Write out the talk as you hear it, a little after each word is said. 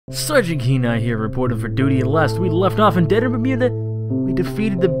Sergeant Kenai here, reporting for duty, and last we left off in Dead in Bermuda, we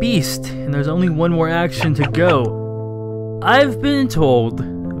defeated the beast, and there's only one more action to go. I've been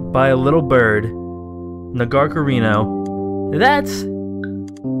told by a little bird, Nagarkarino, that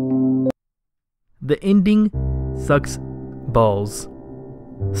the ending sucks balls.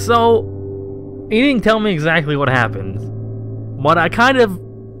 So, he didn't tell me exactly what happened, but I kind of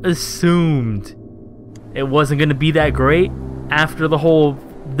assumed it wasn't going to be that great after the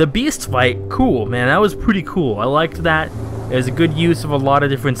beast fight. Cool, man, that was pretty cool. I liked that. It was a good use of a lot of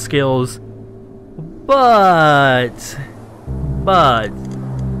different skills. But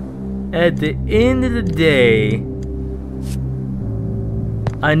at the end of the day,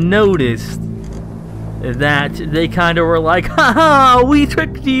 I noticed that they kind of were like, haha, we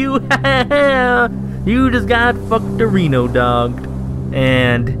tricked you. You just got fucked Reno dogged.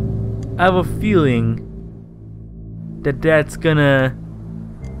 And I have a feeling that that's gonna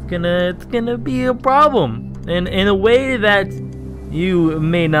be a problem, and in a way that you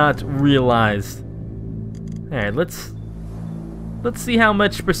may not realize. Alright, let's see how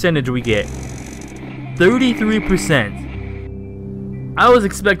much percentage we get. 33%. I was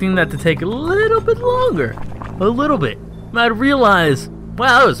expecting that to take a little bit longer. A little bit. I'd realize,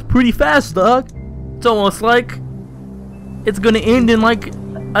 wow, that was pretty fast, dog. It's almost like it's gonna end in like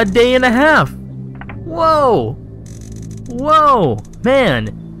a day and a half. Whoa. Whoa,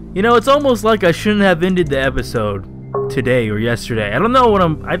 man. You know, it's almost like I shouldn't have ended the episode today or yesterday. I don't know what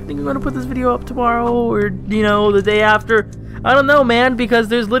I think I'm gonna put this video up tomorrow or, you know, the day after. I don't know, man, because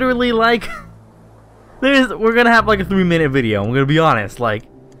there's literally like we're gonna have like a 3-minute video. I'm gonna be honest. Like,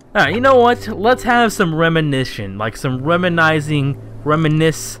 alright, you know what? Let's have some reminiscence, like some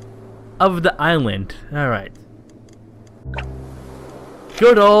reminisce of the island. Alright.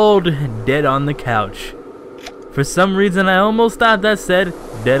 Good old Dead on the Couch. For some reason, I almost thought that said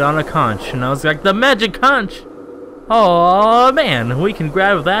Dead on a Conch, and I was like, the magic conch! Oh man, we can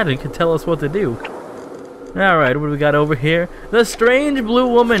grab that and can tell us what to do. Alright, what do we got over here? The strange blue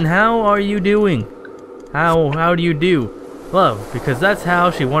woman, how are you doing? How do you do? Love, because that's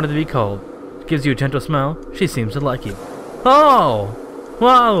how she wanted to be called. She gives you a gentle smile, she seems to like you. Oh!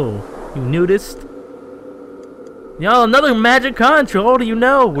 Whoa! You nudist? Y'all, another magic conch, what do you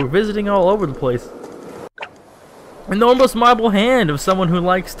know? We're visiting all over the place. An almost marble hand of someone who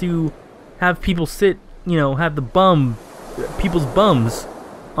likes to have people sit, you know, have people's bums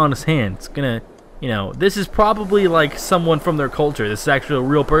on his hand. It's gonna, you know, this is probably like someone from their culture. This is actually a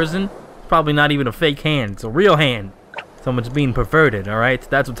real person. It's probably not even a fake hand. It's a real hand. Someone's being perverted, alright?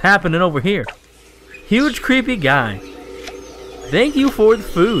 That's what's happening over here. Huge creepy guy. Thank you for the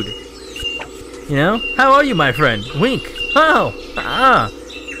food. You know, how are you, my friend? Wink. Oh,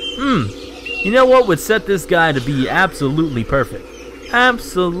 You know what would set this guy to be absolutely perfect?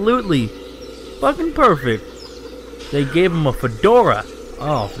 Absolutely fucking perfect. They gave him a fedora.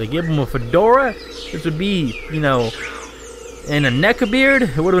 Oh, if they gave him a fedora, this would be, you know, and a neck beard,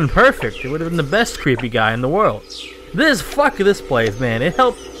 it would have been perfect. It would have been the best creepy guy in the world. Fuck this place, man. It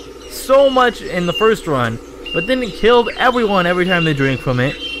helped so much in the first run, but then it killed everyone every time they drink from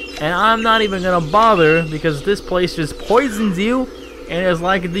it. And I'm not even gonna bother because this place just poisons you. And it's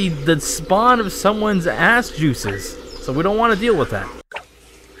like the spawn of someone's ass juices. So we don't want to deal with that.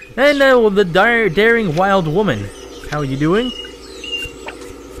 And the daring wild woman. How are you doing?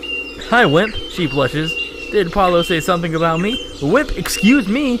 Hi, Wimp. She blushes. Did Paulo say something about me? Wimp, excuse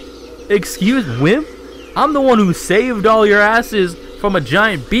me? Excuse Wimp? I'm the one who saved all your asses from a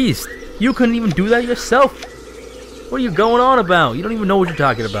giant beast. You couldn't even do that yourself. What are you going on about? You don't even know what you're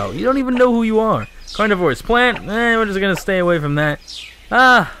talking about. You don't even know who you are. Carnivorous plant? We're just gonna stay away from that.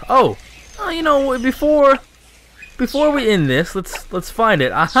 You know, before we end this, let's find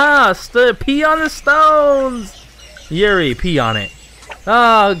it. Aha! Pee on the stones! Yuri, pee on it.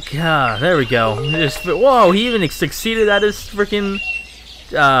 Oh god, there we go. Whoa, he even succeeded at his freaking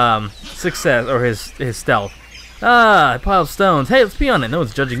success, or his stealth. Pile of stones. Hey, let's pee on it. No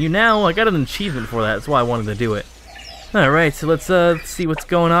one's judging you now. I got an achievement for that. That's why I wanted to do it. Alright, so let's see what's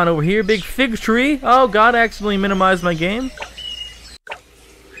going on over here. Big fig tree. Oh god, I accidentally minimized my game.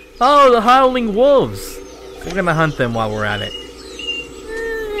 Oh, the howling wolves. We're gonna hunt them while we're at it.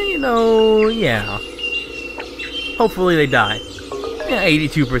 You know, yeah. Hopefully they die. Yeah,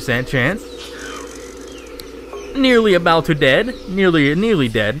 82% chance. Nearly about to dead. Nearly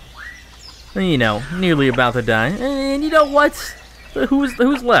dead. You know, nearly about to die. And you know what?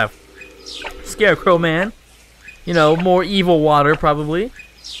 Who's left? Scarecrow man. You know, more evil water, probably.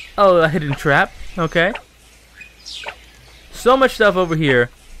 Oh, a hidden trap. Okay. So much stuff over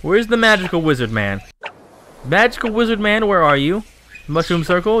here. Where's the magical wizard man? Magical wizard man, where are you? Mushroom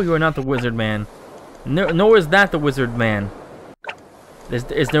Circle, you are not the wizard man. Nor is that the wizard man.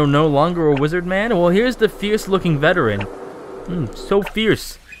 Is there no longer a wizard man? Well, here's the fierce-looking veteran. So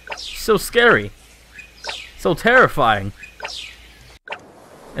fierce. So scary. So terrifying.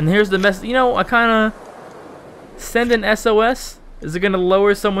 And here's the mess. You know, I kind of send an SOS. Is it going to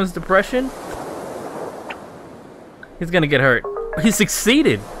lower someone's depression? He's going to get hurt. He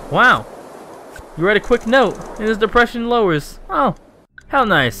succeeded. Wow. You write a quick note, and his depression lowers. Oh, how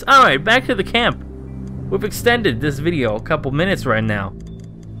nice. Alright, back to the camp. We've extended this video a couple minutes right now.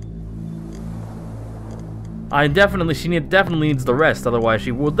 She definitely needs the rest, otherwise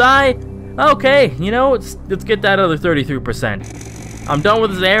she will die. Okay, you know, let's get that other 33%. I'm done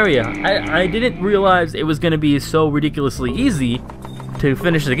with this area. I didn't realize it was going to be so ridiculously easy to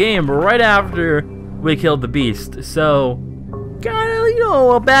finish the game right after we killed the beast. So, kinda, you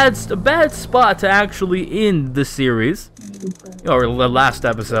know, a bad spot to actually end the series. Or the last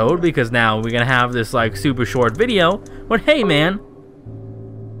episode, because now we're going to have this, like, super short video. But hey, man.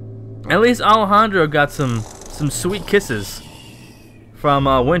 At least Alejandro got some sweet kisses from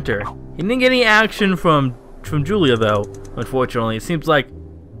Winter. He didn't get any action from Julia, though, unfortunately. It seems like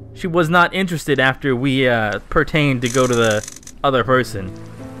she was not interested after we pertained to go to the other person.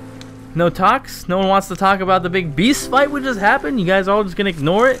 No talks? No one wants to talk about the big beast fight which just happened? You guys all just gonna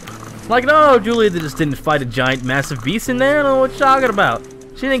ignore it? Like, no, Julia just didn't fight a giant, massive beast in there. I don't know what you're talking about.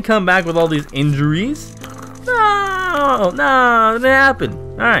 She didn't come back with all these injuries. No, it didn't happen.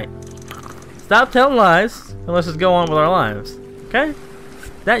 Alright. Stop telling lies, and let's just go on with our lives. Okay?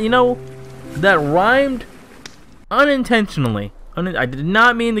 That, you know, that rhymed unintentionally. I did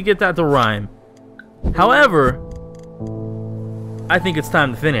not mean to get that to rhyme. However, I think it's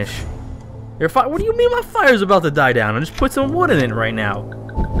time to finish. What do you mean my fire's about to die down? I just put some wood in it right now.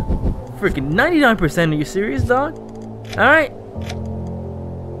 Freaking 99%, are you serious, dog? Alright.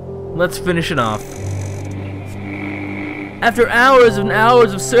 Let's finish it off. After hours and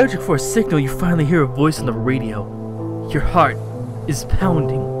hours of searching for a signal, you finally hear a voice on the radio. Your heart is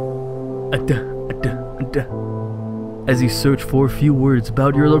pounding. As you search for a few words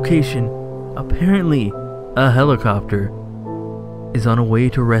about your location, apparently a helicopter is on a way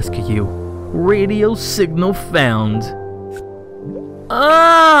to rescue you. Radio signal found.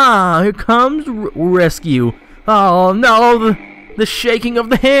 Ah, here comes rescue. Oh no, the shaking of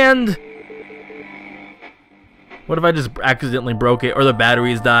the hand. What if I just accidentally broke it, or the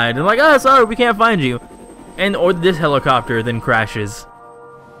batteries died, and like, oh, sorry, we can't find you. Or this helicopter then crashes.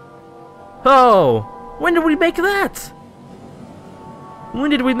 Oh, when did we make that? When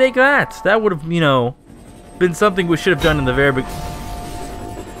did we make that? That would have, you know, been something we should have done in the very beginning.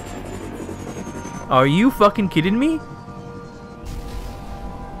 Are you fucking kidding me?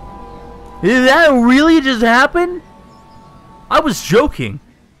 Did that really just happen? I was joking.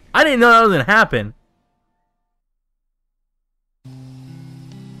 I didn't know that was gonna happen.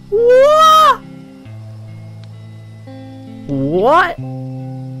 What? What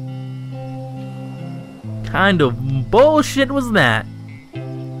kind of bullshit was that?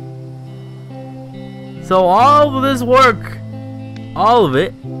 So all of this work, all of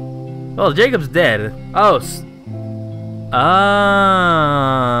it. Well, Jacob's dead. Oh.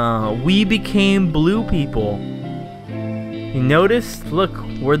 We became blue people. You noticed? Look,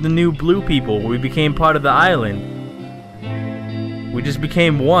 we're the new blue people. We became part of the island. We just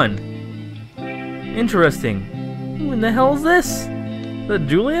became one. Interesting. Who in the hell is this? Is that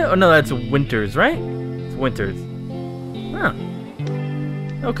Julia? Oh no, that's Winters, right? It's Winters. Huh.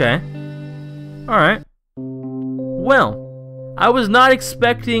 Okay. Alright. Well, I was not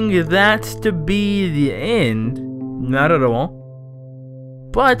expecting that to be the end. Not at all.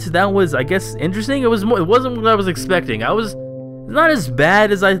 But that was, I guess, interesting. It wasn't what I was expecting. It's not as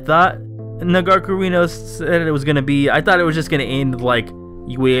bad as I thought Nagarkarino said it was gonna be. I thought it was just gonna end like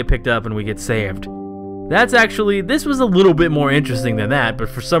we get picked up and we get saved. This was a little bit more interesting than that, but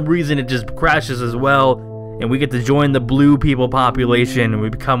for some reason it just crashes as well, and we get to join the blue people population and we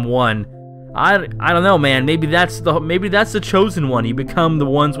become one. I don't know, man. Maybe that's the chosen one. You become the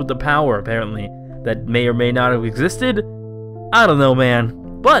ones with the power, apparently, that may or may not have existed. I don't know, man.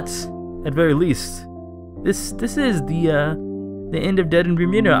 But at very least, this is the end of Dead in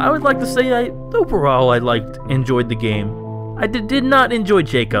Bermuda. I would like to say overall I enjoyed the game. I did not enjoy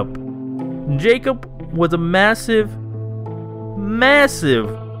Jacob. Jacob was a massive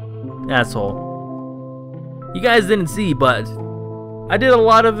asshole. You guys didn't see, but I did a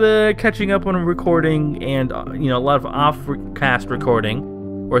lot of catching up on recording and you know, a lot of off-cast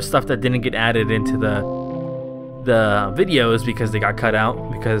recording or stuff that didn't get added into the videos because they got cut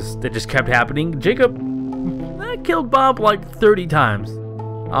out because they just kept happening. Jacob killed Bob like 30 times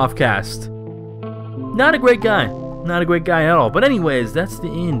off cast. Not a great guy. Not a great guy at all. But anyways, that's the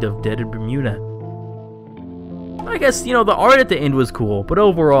end of Dead in Bermuda. I guess, you know, the art at the end was cool, but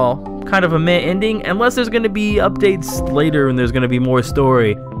overall, kind of a meh ending. Unless there's going to be updates later and there's going to be more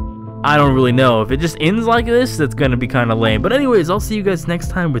story. I don't really know. If it just ends like this, that's going to be kind of lame. But anyways, I'll see you guys next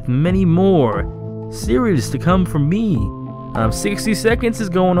time with many more series to come from me. 60 seconds is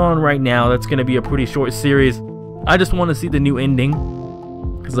going on right now. That's going to be a pretty short series. I just want to see the new ending,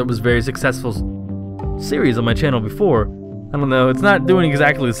 because it was a very successful series on my channel before. I don't know, it's not doing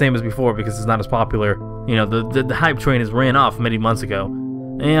exactly the same as before because it's not as popular. You know, the hype train has ran off many months ago.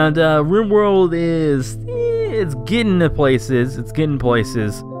 And RimWorld is, it's getting to places. It's getting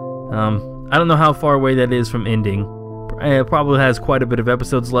places. I don't know how far away that is from ending. It probably has quite a bit of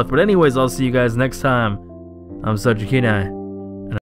episodes left. But anyways, I'll see you guys next time. I'm Sergeant Kid.